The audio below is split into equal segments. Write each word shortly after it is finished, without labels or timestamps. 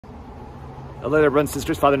Hello there, brothers and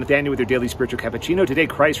sisters. Father Nathaniel with your daily spiritual cappuccino. Today,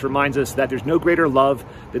 Christ reminds us that there's no greater love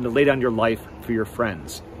than to lay down your life for your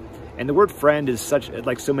friends. And the word friend is such,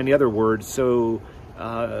 like so many other words, so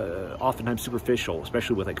oftentimes superficial,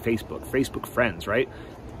 especially with like Facebook friends, right?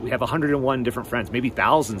 We have 101 different friends, maybe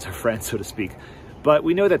thousands of friends, so to speak. But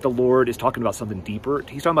we know that the Lord is talking about something deeper.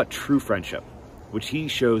 He's talking about true friendship, which he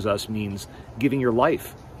shows us means giving your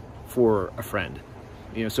life for a friend.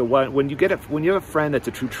 You know, so when you have a friend that's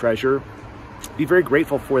a true treasure, be very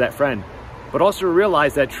grateful for that friend, but also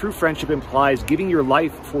realize that true friendship implies giving your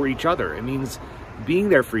life for each other. It means being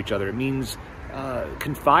there for each other. It means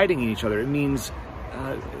confiding in each other. It means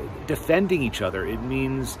defending each other. It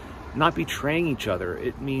means not betraying each other.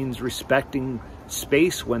 It means respecting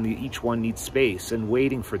space when each one needs space and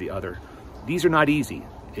waiting for the other. These are not easy.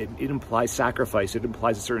 It implies sacrifice. It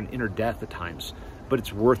implies a certain inner death at times, but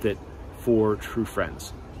it's worth it for true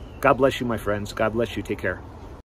friends. God bless you, my friends. God bless you. Take care.